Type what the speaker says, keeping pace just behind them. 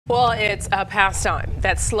Well, it's a pastime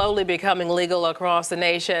that's slowly becoming legal across the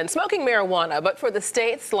nation, smoking marijuana. But for the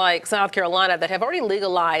states like South Carolina that have already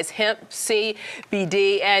legalized hemp,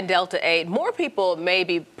 CBD, and Delta-8, more people may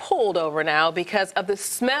be pulled over now because of the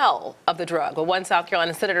smell of the drug. Well, one South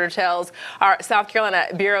Carolina senator tells our South Carolina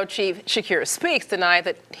Bureau Chief Shakir Speaks tonight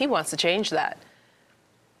that he wants to change that.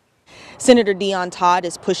 Senator Deon Tedder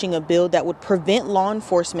is pushing a bill that would prevent law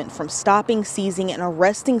enforcement from stopping, seizing, and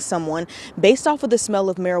arresting someone based off of the smell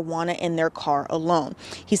of marijuana in their car alone.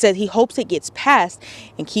 He said he hopes it gets passed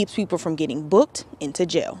and keeps people from getting booked into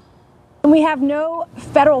jail. We have no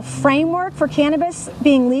federal framework for cannabis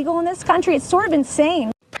being legal in this country. It's sort of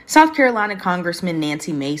insane. South Carolina Congressman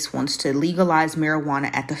Nancy Mace wants to legalize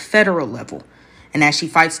marijuana at the federal level. And as she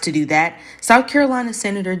fights to do that, South Carolina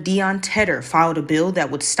Senator Deon Tedder filed a bill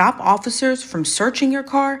that would stop officers from searching your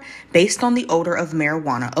car based on the odor of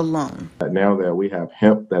marijuana alone. Now that we have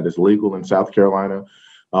hemp that is legal in South Carolina,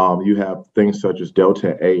 you have things such as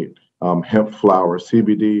Delta-8, hemp flower,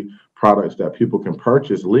 CBD products that people can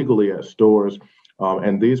purchase legally at stores.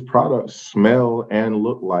 And these products smell and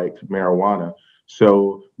look like marijuana.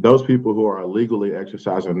 So those people who are illegally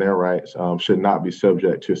exercising their rights should not be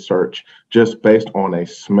subject to search just based on a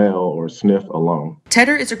smell or sniff alone.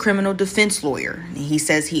 Tedder is a criminal defense lawyer. He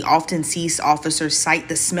says he often sees officers cite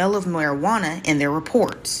the smell of marijuana in their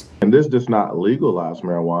reports. And this does not legalize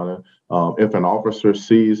marijuana. If an officer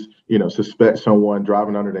suspects someone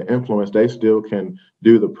driving under the influence, they still can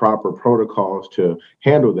do the proper protocols to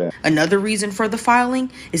handle that. Another reason for the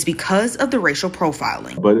filing is because of the racial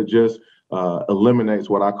profiling. But it just eliminates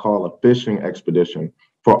what I call a fishing expedition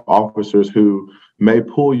for officers who may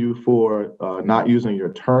pull you for not using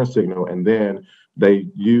your turn signal, and then they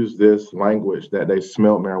use this language that they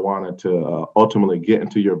smelled marijuana to ultimately get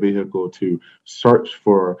into your vehicle to search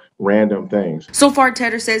for random things. So far,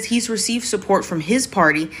 Tedder says he's received support from his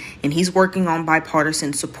party and he's working on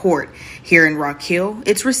bipartisan support. Here in Rock Hill,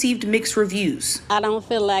 it's received mixed reviews. I don't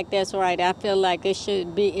feel like that's right. I feel like it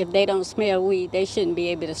should be, if they don't smell weed, they shouldn't be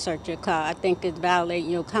able to search your car. I think it's violating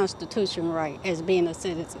your constitutional right as being a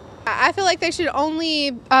citizen. I feel like they should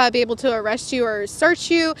only be able to arrest you or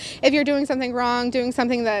search you if you're doing something wrong, doing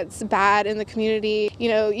something that's bad in the community. You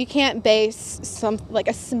know, you can't base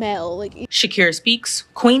a smell. Shakir Speaks,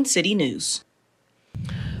 Queen City News.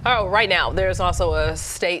 Oh, right now, there's also a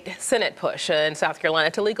state Senate push in South Carolina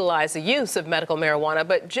to legalize the use of medical marijuana.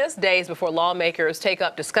 But just days before lawmakers take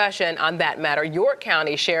up discussion on that matter, York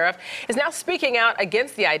County Sheriff is now speaking out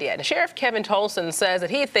against the idea. And Sheriff Kevin Tolson says that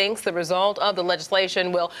he thinks the result of the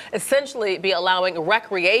legislation will essentially be allowing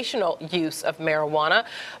recreational use of marijuana.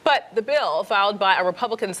 But the bill filed by a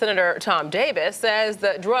Republican Senator Tom Davis says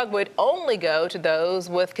the drug would only go to those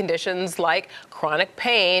with conditions like chronic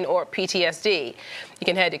pain or PTSD. You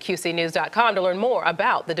can head to QCnews.com to learn more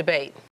about the debate.